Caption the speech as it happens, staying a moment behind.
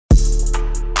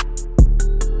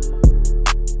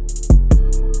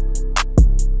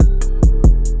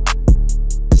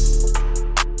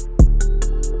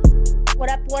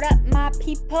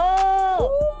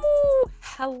Pull. Ooh,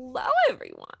 hello,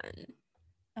 everyone.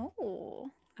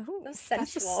 Oh, Oh, that's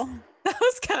sensual. That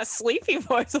was kind of sleepy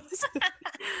voice.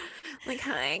 Like,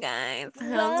 hi guys,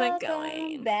 how's it Welcome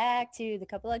going? back to the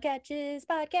Couple of Catches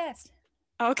podcast.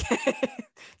 Okay,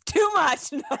 too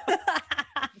much. No.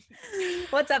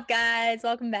 What's up, guys?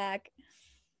 Welcome back.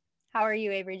 How are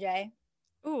you, Avery J?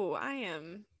 Ooh, I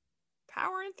am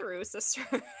powering through, sister.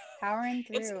 Powering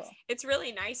through. It's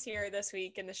really nice here this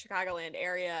week in the Chicagoland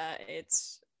area.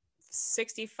 It's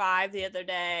 65 the other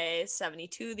day,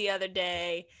 72 the other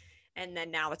day, and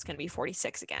then now it's going to be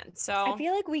 46 again. So I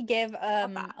feel like we give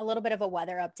that. a little bit of a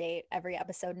weather update every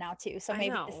episode now too. So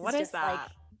maybe this is What just is that?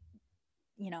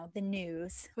 like, the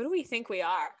news. Who do we think we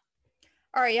are?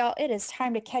 All right, y'all, it is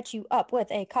time to catch you up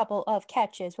with a couple of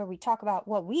catches where we talk about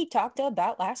what we talked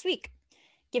about last week.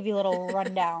 Give you a little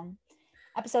rundown.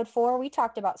 Episode 4, we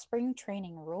talked about spring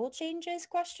training rule changes, ?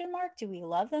 Do we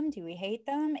love them? Do we hate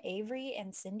them? Avery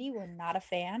and Cindy were not a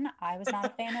fan. I was not a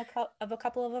fan of a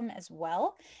couple of them as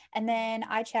well. And then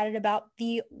I chatted about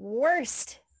the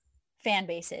worst fan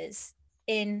bases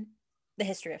in the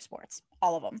history of sports.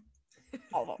 All of them.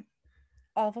 All of them.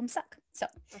 All of them suck. So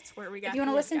that's where we got. If you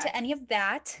want to listen to any of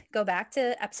that, go back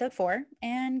to episode 4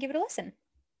 and give it a listen.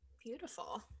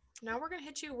 Beautiful. Now we're going to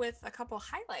hit you with a couple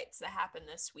highlights that happened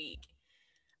this week.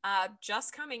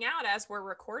 Just coming out as we're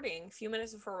recording, a few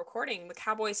minutes before recording, the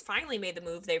Cowboys finally made the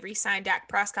move. They re-signed Dak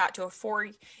Prescott to a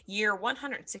 4-year,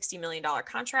 $160 million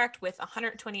contract with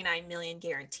 $129 million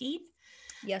guaranteed.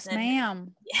 Yes,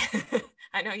 ma'am. Yeah,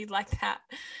 I know you'd like that.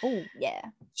 Oh, yeah.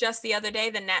 Just the other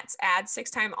day, the Nets add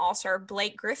 6-time All-Star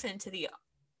Blake Griffin to the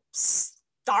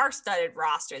star-studded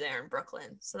roster there in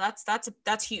Brooklyn. So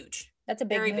that's huge. That's a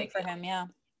big move for him, yeah.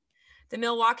 The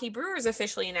Milwaukee Brewers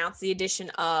officially announced the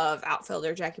addition of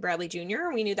outfielder Jackie Bradley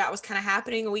Jr. We knew that was kind of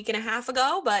happening a week and a half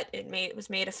ago, but it was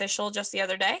made official just the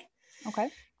other day. Okay,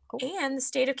 cool. And the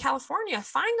state of California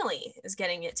finally is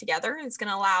getting it together. It's going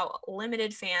to allow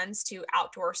limited fans to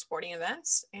outdoor sporting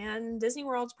events. And Disney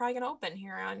World's probably going to open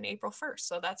here on April 1st.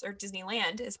 So or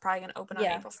Disneyland is probably going to open on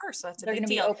April 1st. So that's a big deal. They're going to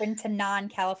be open to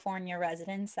non-California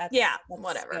residents. That's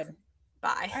whatever. Good.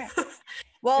 Bye. Right.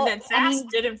 Well, and then Sass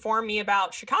did inform me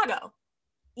about Chicago.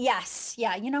 Yes.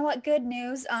 Yeah. You know what? Good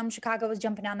news. Chicago was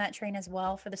jumping on that train as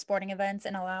well for the sporting events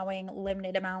and allowing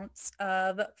limited amounts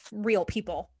of real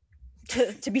people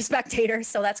to be spectators.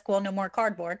 So that's cool. No more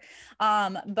cardboard.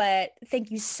 But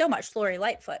thank you so much, Lori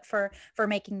Lightfoot, for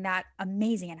making that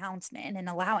amazing announcement and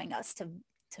allowing us to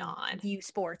view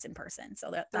sports in person.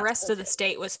 So that the rest of the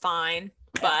state was fine,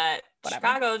 but whatever.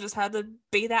 Chicago just had to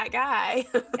be that guy.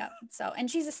 Yeah. So, and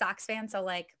she's a Sox fan. So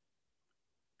like,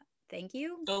 thank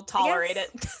you. They'll tolerate it.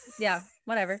 Yeah,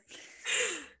 whatever.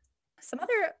 Some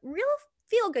other real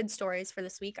feel-good stories for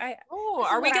this week.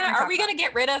 Are we gonna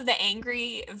get rid of the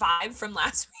angry vibe from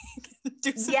last week?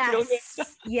 Do some feel-good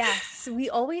stuff? Yes. We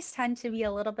always tend to be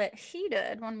a little bit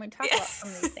heated when we talk about some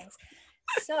of these things.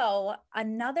 So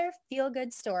another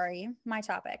feel-good story, my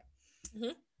topic,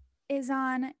 is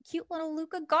on cute little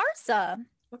Luka Garza.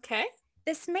 Okay.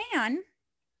 This man,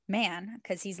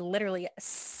 because he's literally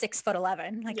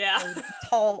 6'11", like a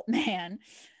tall man,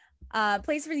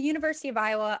 plays for the University of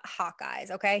Iowa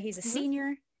Hawkeyes. Okay. He's a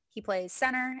senior. He plays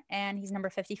center and he's number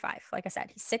 55. Like I said,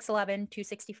 he's 6'11",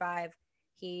 265.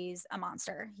 He's a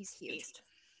monster. He's huge. Beast.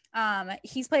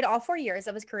 He's played all 4 years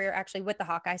of his career actually with the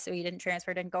Hawkeyes. So he didn't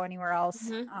transfer, didn't go anywhere else,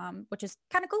 which is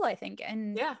kind of cool, I think.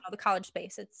 And the college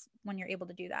space, it's when you're able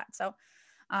to do that. So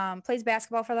plays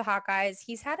basketball for the Hawkeyes.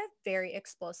 He's had a very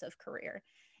explosive career.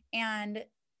 And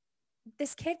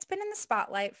this kid's been in the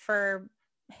spotlight for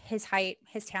his height,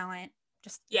 his talent,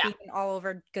 just being an all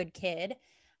over good kid.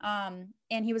 And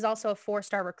he was also a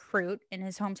 4-star recruit in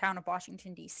his hometown of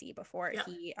Washington, D.C. before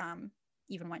he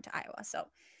even went to Iowa. So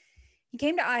he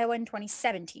came to Iowa in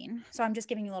 2017. So I'm just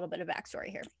giving you a little bit of backstory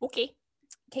here. Okay.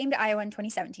 Came to Iowa in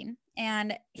 2017.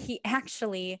 And he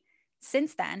actually,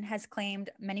 since then, has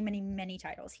claimed many, many, many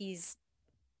titles. He's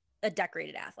a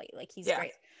decorated athlete. Like he's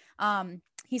great.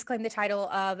 He's claimed the title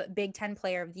of Big Ten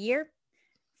Player of the Year,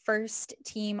 first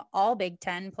team All Big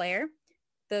Ten player,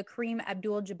 the Kareem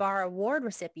Abdul-Jabbar Award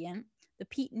recipient, the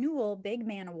Pete Newell Big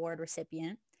Man Award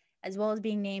recipient, as well as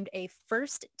being named a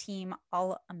first team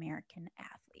All-American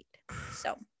athlete.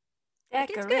 So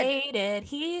decorated.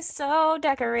 He's so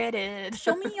decorated.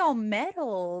 Show me your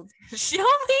medals. Show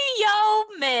me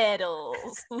your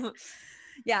medals.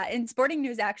 Yeah, and Sporting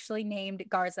News actually named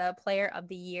Garza Player of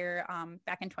the Year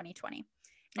back in 2020.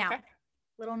 Now,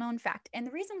 little known fact, and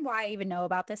the reason why I even know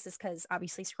about this is because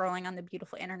obviously scrolling on the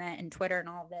beautiful internet and Twitter and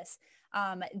all of this,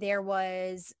 there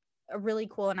was a really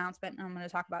cool announcement I'm going to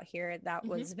talk about here that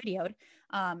was videoed,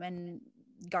 and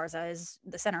Garza is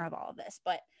the center of all of this.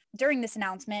 But during this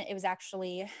announcement, it was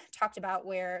actually talked about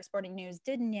where Sporting News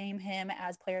did name him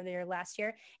as Player of the Year last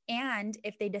year. And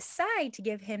if they decide to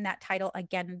give him that title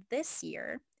again this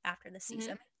year after the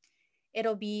season,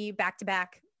 it'll be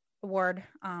back-to-back award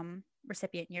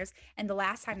recipient years. And the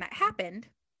last time that happened,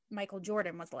 Michael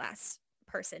Jordan was the last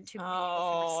person to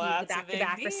receive the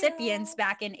back-to-back recipients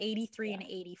back in 83 and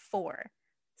 84.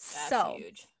 That's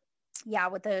huge. Yeah,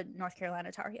 with the North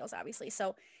Carolina Tar Heels, obviously.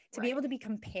 So to be able to be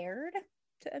compared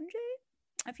to MJ,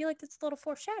 I feel like that's a little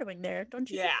foreshadowing there, don't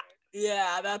you?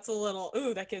 Yeah, that's a little,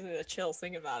 that gives me the chills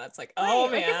thinking about it. It's like, oh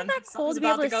man, isn't that cool to be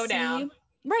able to go down.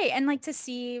 Right, and like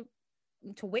to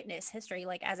witness history,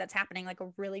 like as it's happening, like a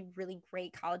really, really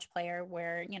great college player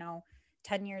where,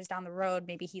 10 years down the road,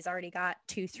 maybe he's already got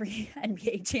 2-3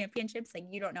 NBA championships. Like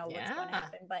you don't know what's going to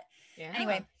happen. But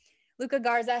anyway, Luka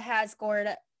Garza has scored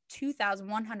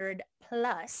 2,100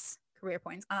 plus career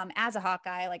points as a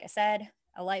Hawkeye, like I said,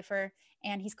 a lifer,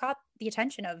 and he's caught the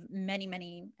attention of many,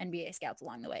 many NBA scouts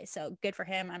along the way. So good for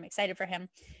him. I'm excited for him.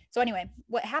 So anyway,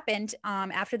 what happened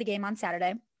after the game on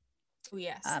Saturday? Oh,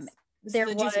 yes. There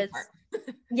was,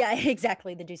 yeah,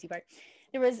 exactly. The juicy part.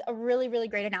 There was a really, really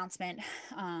great announcement.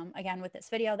 Again, with this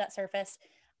video that surfaced,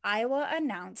 Iowa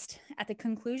announced at the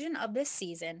conclusion of this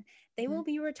season, they will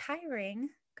be retiring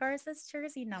Garza's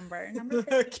jersey number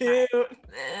 55. Cute.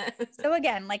 So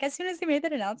again, like as soon as he made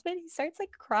that announcement, he starts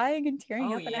like crying and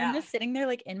tearing up, and I'm just sitting there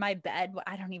like in my bed.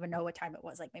 I don't even know what time it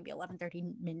was, like maybe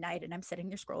 11:30 midnight, and I'm sitting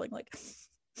there scrolling like, this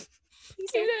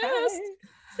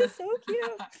is so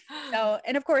cute. So,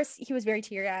 and of course he was very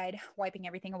teary-eyed, wiping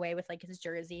everything away with like his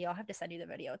jersey. I'll have to send you the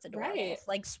video. It's adorable. Right.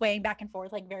 Like swaying back and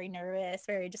forth, like very nervous,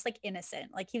 very just like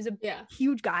innocent. Like he was a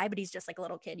huge guy, but he's just like a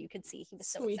little kid. You could see he was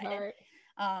so excited.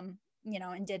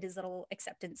 And did his little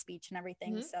acceptance speech and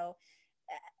everything. So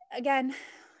again,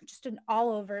 just an all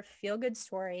over feel good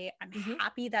story. I'm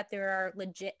happy that there are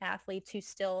legit athletes who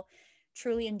still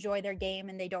truly enjoy their game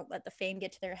and they don't let the fame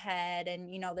get to their head. And,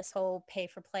 this whole pay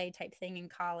for play type thing in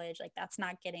college, like that's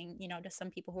not getting, to some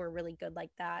people who are really good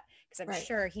like that. Cause I'm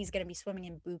sure he's going to be swimming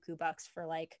in buku bucks for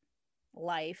like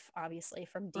life, obviously,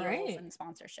 from deals and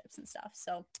sponsorships and stuff.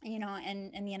 So,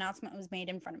 and the announcement was made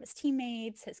in front of his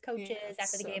teammates, his coaches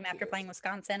after the game, after playing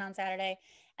Wisconsin on Saturday,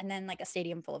 and then like a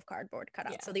stadium full of cardboard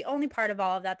cutout. So the only part of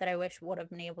all of that I wish would have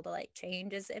been able to like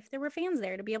change is if there were fans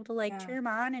there to be able to like cheer him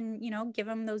on and, give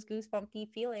him those goosebumpy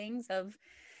feelings of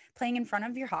playing in front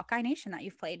of your Hawkeye Nation that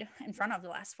you've played in front of the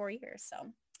last 4 years.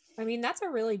 So I mean, that's a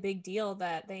really big deal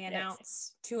that they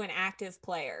announce to an active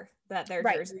player that their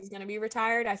jersey is going to be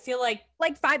retired. I feel like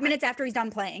 5 minutes after he's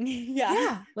done playing.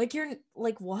 Yeah. Like you're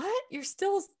like, what? You're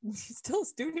still a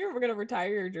student here. We're going to retire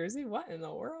your jersey. What in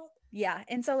the world? Yeah.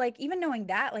 And so like, even knowing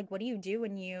that, like, what do you do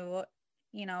when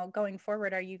going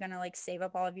forward? Are you going to like save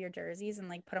up all of your jerseys and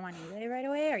like put them on eBay right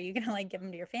away? Are you going to like give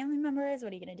them to your family members?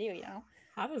 What are you going to do?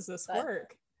 How does this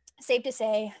work? Safe to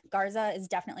say, Garza is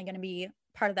definitely going to be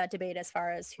part of that debate as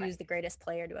far as who's the greatest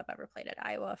player to have ever played at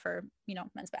Iowa for,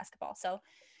 men's basketball. So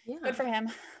good for him.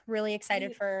 Really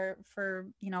excited for,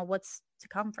 what's to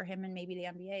come for him and maybe the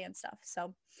NBA and stuff.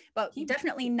 So, but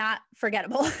definitely not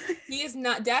forgettable. He is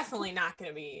definitely not going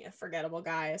to be a forgettable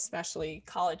guy, especially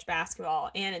college basketball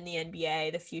and in the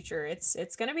NBA, the future.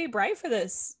 It's going to be bright for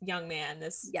this young man,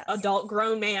 this adult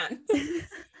grown man.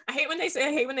 I hate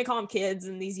when they call them kids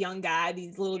and these young guys,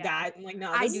 these little guys. I'm like,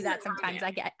 no, I do that sometimes.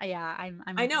 Man.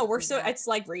 I know it's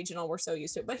like regional. We're so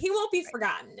used to it, but he won't be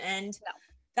forgotten. And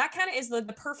that kind of is the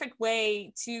perfect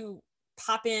way to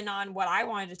pop in on what I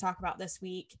wanted to talk about this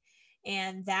week.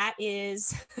 And that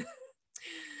is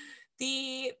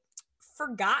the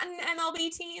forgotten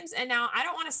MLB teams. And now I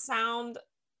don't want to sound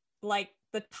like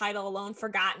the title alone,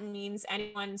 forgotten, means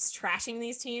anyone's trashing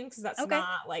these teams, because that's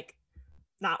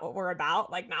not what we're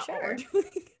about, like not what we're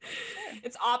doing.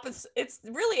 It's opposite. It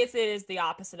is the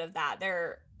opposite of that.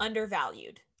 They're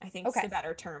undervalued, I think is the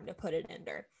better term to put it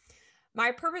under.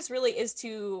 My purpose really is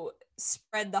to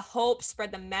spread the hope,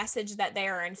 spread the message that they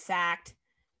are in fact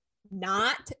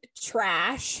not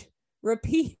trash.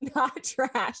 Repeat, not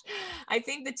trash. I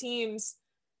think the teams,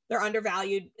 they're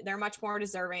undervalued. They're much more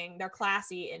deserving. They're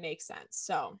classy. It makes sense.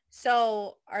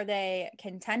 So are they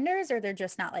contenders, or they're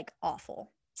just not like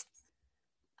awful?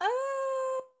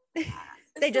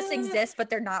 They just exist, but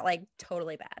they're not like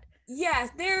totally bad. Yeah,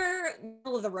 they're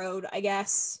middle of the road, I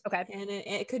guess. Okay. And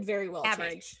it could very well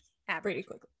change pretty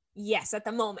quickly. Yes, at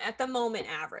the moment,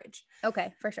 average.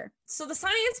 Okay, for sure. So the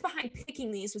science behind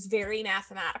picking these was very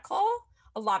mathematical.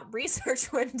 A lot of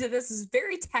research went into this. Is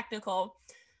very technical.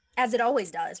 As it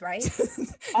always does, right?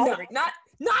 No,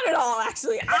 not at all,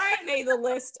 actually. I made the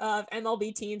list of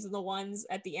MLB teams, and the ones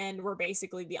at the end were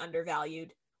basically the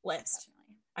undervalued list. Definitely.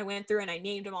 I went through and I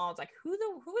named them all. It's like, who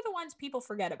are the ones people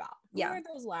forget about? Who are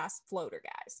those last floater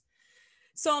guys?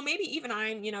 So maybe even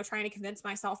I'm, trying to convince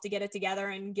myself to get it together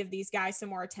and give these guys some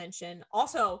more attention.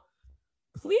 Also,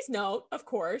 please note, of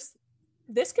course,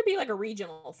 this could be like a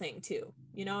regional thing too.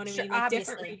 You know what I mean? Like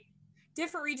obviously.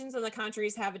 Different regions of the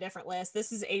countries have a different list.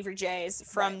 This is Avery J's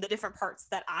from the different parts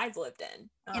that I've lived in.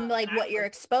 And like what you're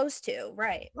exposed to.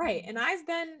 Right. Right. And I've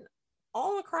been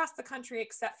all across the country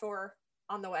except for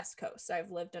on the West Coast. So I've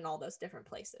lived in all those different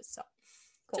places. So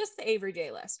just the Avery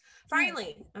J list.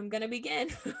 Finally, I'm going to begin.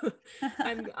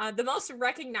 I'm the most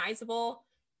recognizable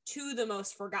to the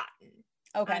most forgotten.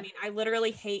 Okay. I mean, I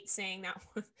literally hate saying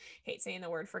the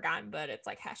word forgotten, but it's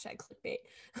like hashtag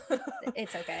clickbait.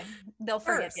 It's okay. They'll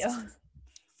forget you.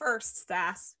 First,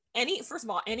 Sass. First of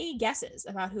all, any guesses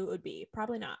about who it would be?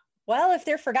 Probably not. Well, if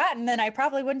they're forgotten, then I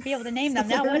probably wouldn't be able to name them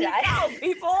now, would I?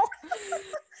 People.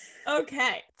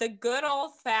 Okay. The good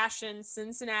old-fashioned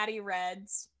Cincinnati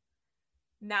Reds.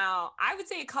 Now, I would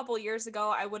say a couple years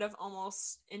ago, I would have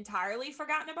almost entirely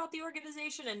forgotten about the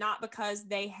organization, and not because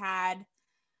they had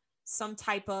some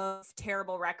type of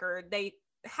terrible record. They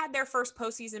had their first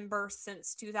postseason burst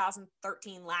since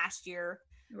 2013 last year.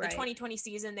 Right. The 2020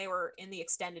 season, they were in the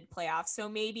extended playoffs. So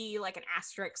maybe like an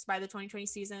asterisk by the 2020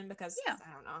 season because I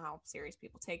don't know how serious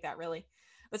people take that really.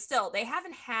 But still, they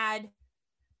haven't had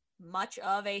much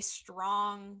of a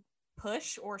strong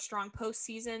push or strong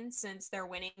postseason since their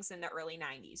winnings in the early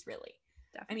 90s, really.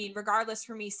 Definitely. I mean, regardless,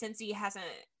 for me, Cincy hasn't,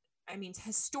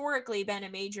 historically been a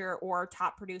major or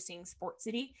top producing sports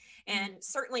city. And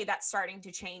certainly that's starting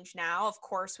to change now, of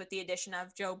course, with the addition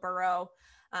of Joe Burrow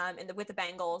with the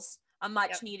Bengals, a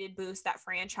much needed boost that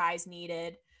franchise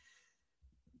needed.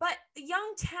 But the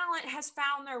young talent has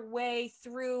found their way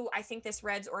through, I think, this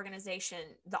Reds organization,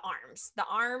 the arms. The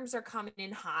arms are coming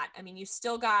in hot. I mean, you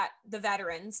still got the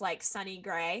veterans like Sonny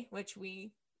Gray, which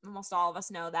almost all of us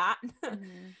know that.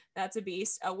 That's a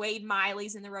beast. Wade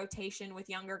Miley's in the rotation with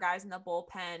younger guys in the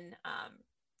bullpen.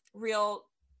 Real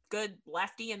good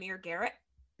lefty, Amir Garrett.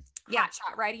 Hot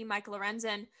shot righty, Mike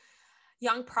Lorenzen.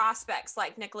 Young prospects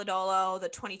like Nick Lodolo, the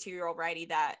 22-year-old righty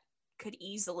that could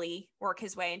easily work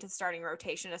his way into the starting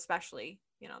rotation, especially,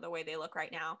 the way they look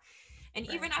right now. And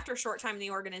even after a short time in the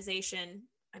organization,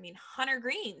 Hunter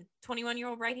Green,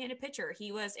 21-year-old right-handed pitcher,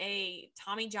 he was a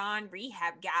Tommy John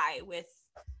rehab guy with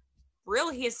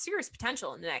he has serious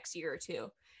potential in the next year or two.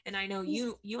 And I know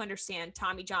you understand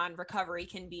Tommy John recovery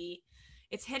can be,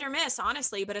 it's hit or miss,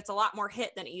 honestly, but it's a lot more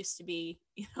hit than it used to be,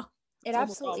 It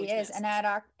absolutely is. Missed.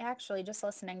 And actually just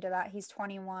listening to that, he's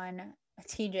 21, a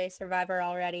TJ survivor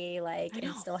already,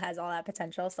 and still has all that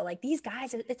potential. So these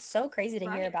guys, it's so crazy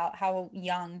to hear about how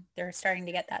young they're starting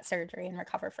to get that surgery and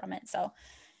recover from it. So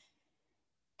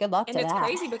good luck to that. And it's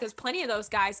crazy because plenty of those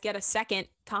guys get a second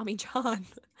Tommy John.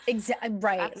 Exactly.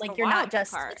 Right. That's you're not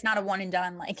just, it's not a one and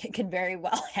done, it could very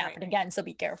well happen again. So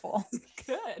be careful.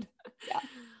 Good. Yeah.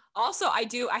 Also,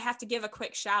 I have to give a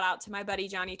quick shout out to my buddy,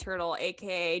 Johnny Turtle,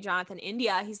 AKA Jonathan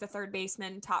India. He's the third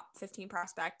baseman, top 15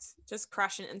 prospect, just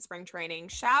crushing it in spring training.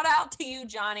 Shout out to you,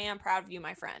 Johnny. I'm proud of you,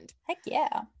 my friend. Heck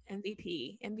yeah.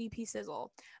 MVP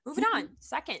sizzle. Moving on.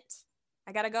 Second,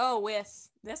 I got to go with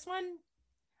this one.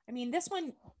 This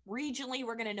one regionally,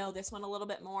 we're going to know this one a little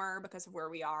bit more because of where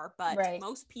we are, but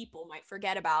most people might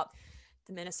forget about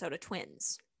the Minnesota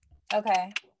Twins.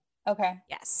 Okay.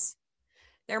 Yes.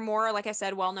 They're more, like I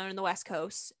said, well-known in the West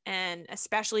Coast, and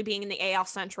especially being in the AL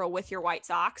Central with your White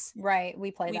Sox. Right.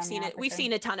 We've seen it. We've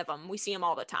seen a ton of them. We see them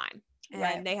all the time.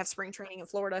 And they have spring training in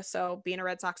Florida. So being a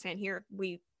Red Sox fan here,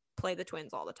 we play the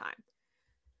Twins all the time.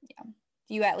 Yeah.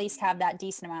 You at least have that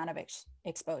decent amount of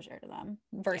exposure to them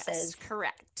versus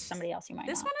correct. Somebody else you might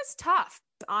This not. one is tough.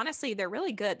 Honestly, they're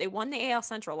really good. They won the AL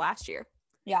Central last year.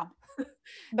 Yeah.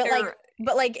 But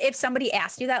if somebody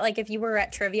asked you that, if you were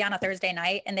at trivia on a Thursday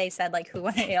night and they said who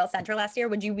won the AL Central last year,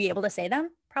 would you be able to say them?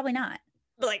 Probably not.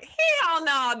 Hell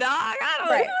no, dog. I don't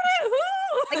know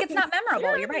who. It's not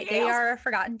memorable. You're right. They are a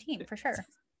forgotten team for sure.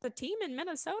 The team in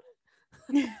Minnesota?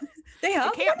 They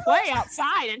can't play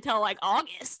outside until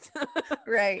August.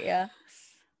 Right. Yeah.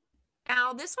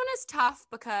 Now this one is tough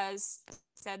because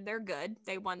said they're good.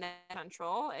 They won that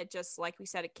Central. It just, like we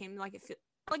said, it came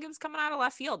it was coming out of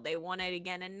left field. They won it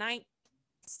again in 19,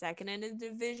 second in the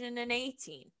division in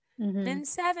 18, then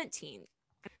 17.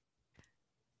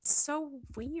 So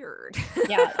weird.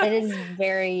 Yeah, it is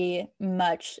very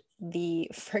much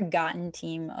the forgotten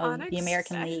team of the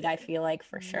American League, I feel like,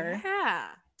 for sure. Yeah,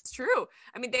 it's true.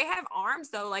 They have arms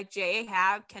though, like J.A.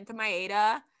 Happ, Kenta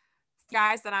Maeda,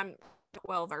 guys that I'm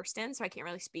well versed in, so I can't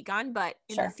really speak on. But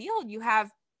in the field, you have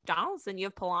Donaldson, you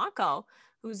have Polanco.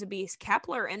 who's a beast,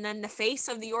 Kepler, and then the face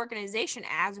of the organization,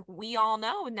 as we all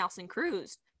know, Nelson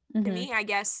Cruz. To me, I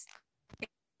guess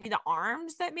the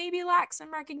arms that maybe lack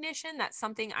some recognition. That's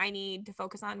something I need to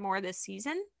focus on more this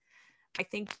season. I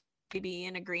think to be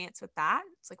in agreement with that.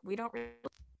 It's like we don't really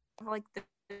have like the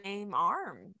same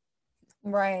arm.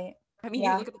 Right. I mean,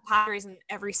 you look at the Padres and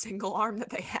every single arm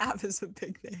that they have is a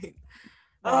big name. Right.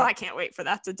 Oh, I can't wait for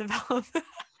that to develop.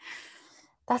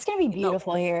 That's going to be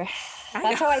beautiful here.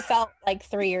 That's how I felt like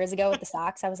 3 years ago with the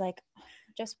Sox. I was like,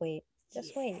 just wait.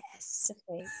 Just wait.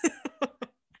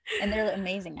 And they're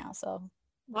amazing now. So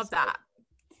love that.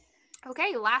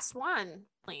 Okay, last one.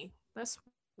 This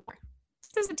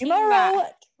is a team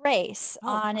that Trace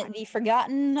on the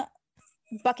forgotten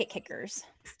bucket kickers.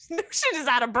 She just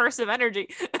had a burst of energy.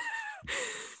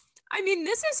 I mean,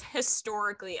 this is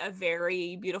historically a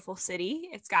very beautiful city.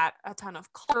 It's got a ton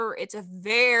of culture. It's a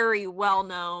very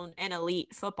well-known and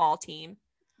elite football team.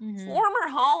 Former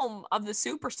home of the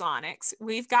Supersonics.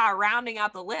 We've got rounding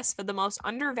out the list for the most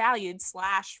undervalued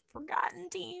 / forgotten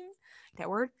team. That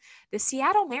word? The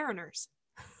Seattle Mariners.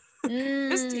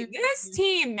 This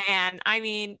team, man. I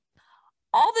mean,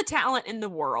 all the talent in the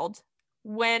world.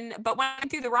 When I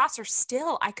threw the roster,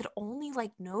 still I could only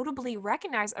like notably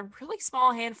recognize a really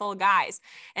small handful of guys,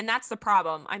 and that's the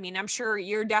problem. I mean, I'm sure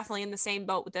you're definitely in the same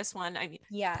boat with this one. I mean,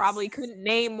 probably couldn't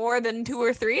name more than 2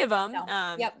 or 3 of them.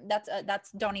 No. Yep,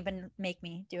 that's don't even make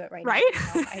me do it right now.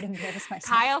 No, I didn't notice myself.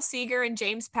 Kyle Seager and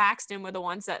James Paxton were the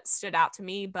ones that stood out to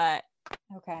me, but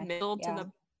middle to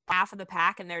the half of the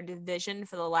pack in their division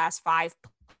for the last 5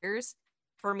 years.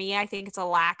 For me, I think it's a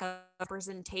lack of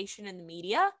representation in the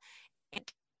media.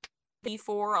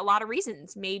 For a lot of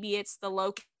reasons. Maybe it's the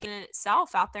location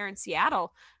itself out there in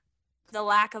Seattle, the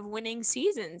lack of winning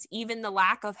seasons, even the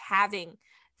lack of having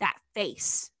that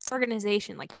face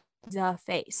organization, like the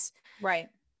face. Right.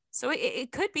 So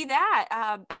it could be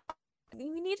that.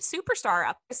 We need a superstar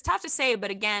up. It's tough to say, but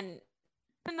again,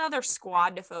 another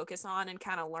squad to focus on and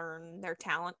kind of learn their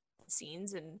talent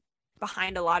scenes and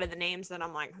behind a lot of the names that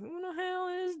I'm like, who the hell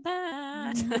is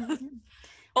that?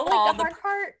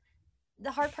 The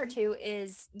hard part too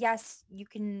is, yes,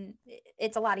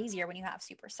 it's a lot easier when you have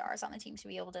superstars on the team to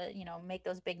be able to, make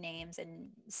those big names and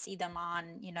see them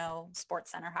on,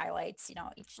 Sports Center highlights,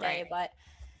 each day. Right. But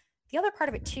the other part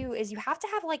of it too is you have to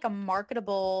have like a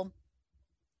marketable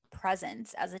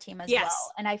presence as a team as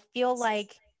well. And I feel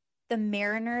like the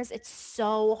Mariners, it's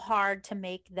so hard to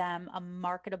make them a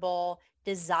marketable,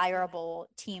 desirable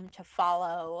team to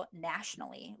follow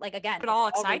nationally. Like, again, but all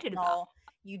excited about.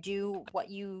 You do what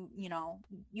you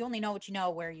only know what you know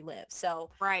where you live.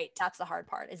 So that's the hard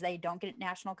part, is they don't get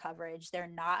national coverage. They're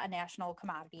not a national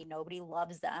commodity. Nobody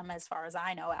loves them as far as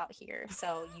I know out here.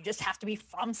 So you just have to be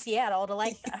from Seattle to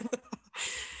like them.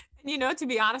 To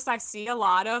be honest, I see a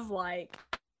lot of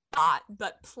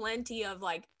but plenty of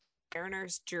like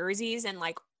Mariners jerseys and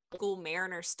like cool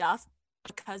Mariner stuff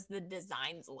because the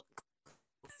designs look.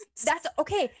 That's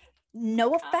okay.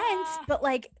 No offense, but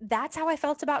like that's how I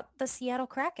felt about the Seattle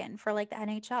Kraken for like the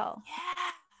NHL.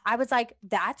 Yeah. I was like,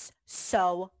 that's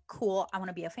so cool. I want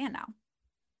to be a fan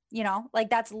now. Like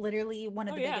that's literally one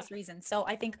of the biggest reasons. So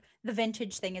I think the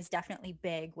vintage thing is definitely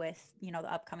big with, the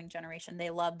upcoming generation. They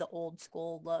love the old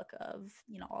school look of,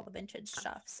 all the vintage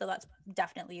stuff. So that's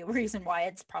definitely a reason why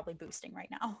it's probably boosting right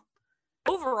now.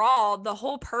 Overall, the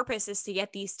whole purpose is to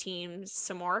get these teams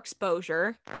some more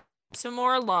exposure, some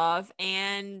more love,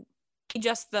 and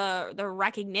just the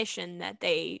recognition that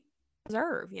they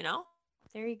deserve,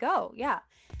 There you go. Yeah.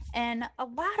 And a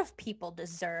lot of people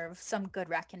deserve some good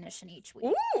recognition each week.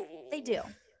 Ooh. They do.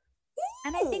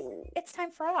 And I think it's time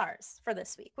for ours for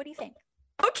this week. What do you think?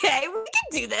 Okay, we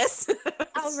can do this.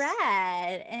 All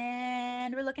right.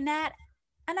 And we're looking at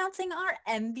announcing our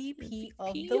MVP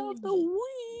of the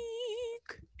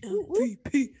week.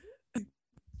 MVP.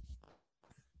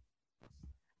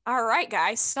 All right,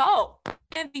 guys. So,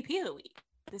 MVP of the week,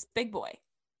 this big boy.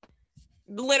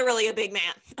 Literally a big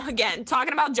man. Again,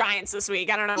 talking about Giants this week.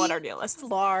 I don't know what our deal is.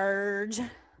 Large.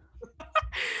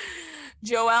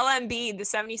 Joel Embiid, the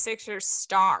 76ers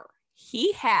star.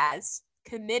 He has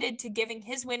committed to giving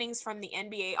his winnings from the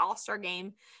NBA All-Star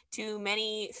Game to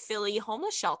many Philly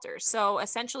homeless shelters. So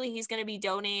essentially, he's going to be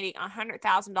donating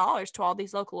 $100,000 to all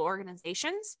these local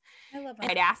organizations. I love that.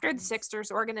 Right after, the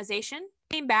Sixers organization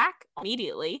came back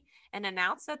immediately and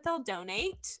announced that they'll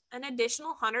donate an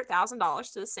additional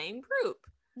 $100,000 to the same group.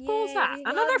 Yay, cool is that?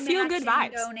 Another feel-good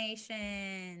vibes.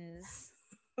 Donations.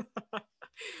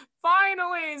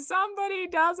 Finally, somebody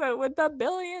does it with the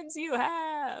billions you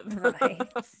have. Right.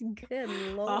 Good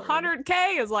Lord.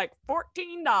 100K is like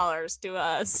 $14 to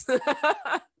us.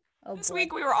 This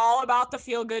week we were all about the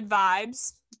feel good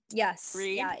vibes. Yes.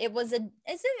 Reed. Yeah, it was a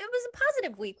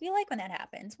positive week. We like when that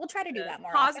happens. We'll try to do that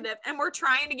more positive often. And we're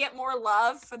trying to get more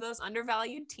love for those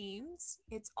undervalued teams.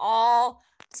 It's all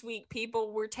this week,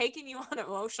 people. We're taking you on an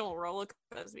emotional roller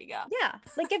coaster as we go. Yeah.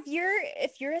 Like if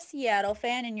you're a Seattle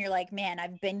fan and you're like, man,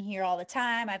 I've been here all the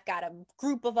time. I've got a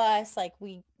group of us, like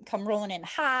we come rolling in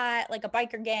hot, like a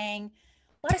biker gang.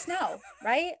 Let us know,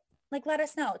 right? Like, let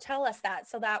us know. Tell us that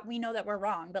so that we know that we're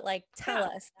wrong. But like, tell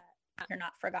us that you're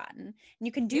not forgotten. And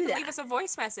you can do that. Leave us a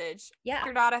voice message. Yeah.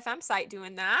 Anchor.fm site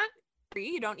doing that.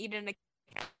 You don't need an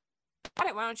account.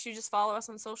 Why don't you just follow us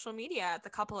on social media at the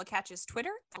Couple of Catches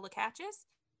Twitter, Couple of Catches,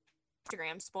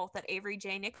 Instagrams, both at Avery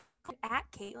J. Nick, at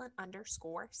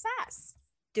Caitlin_Sass.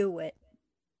 Do it.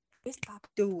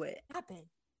 Do it. Happen.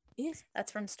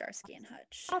 That's from Starsky and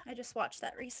Hutch. I just watched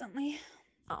that recently.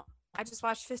 Oh. I just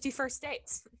watched 50 First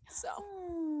Dates. So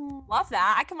love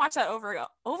that. I can watch that over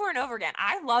and over again.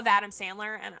 I love Adam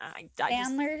Sandler and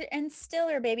Sandler and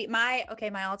Stiller, baby. My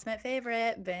ultimate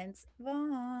favorite, Vince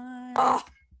Vaughn. Oh,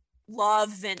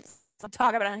 love Vince. I'm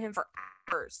talking about him for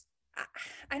hours.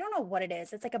 I don't know what it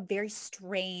is. It's like a very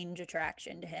strange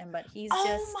attraction to him, but he's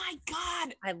oh my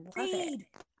God. I love it.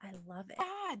 I love it.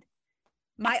 God.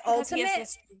 My ultimate, he has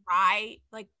this dry,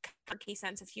 like, quirky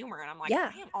sense of humor, and I'm like, I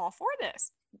am all for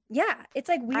this. Yeah, it's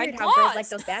like weird how girls like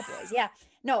those bad boys. Yeah,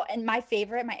 no, and my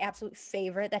absolute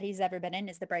favorite that he's ever been in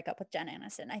is the breakup with Jen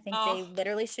Aniston. I think they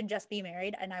literally should just be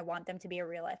married, and I want them to be a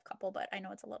real life couple, but I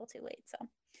know it's a little too late, so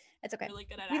it's okay. Really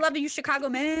good at we love you, Chicago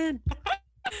man.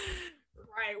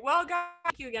 Right. Well, guys,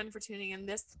 thank you again for tuning in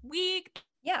this week.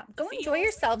 Yeah, go enjoy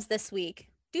yourselves this week.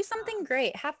 Do something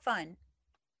great. Have fun.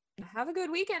 Have a good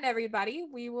weekend, everybody.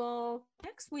 We will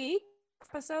next week,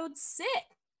 episode 6.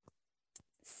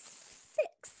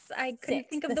 I couldn't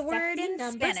think of the word in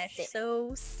Spanish,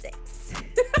 so 6.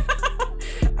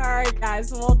 All right,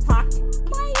 guys. We'll talk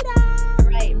later.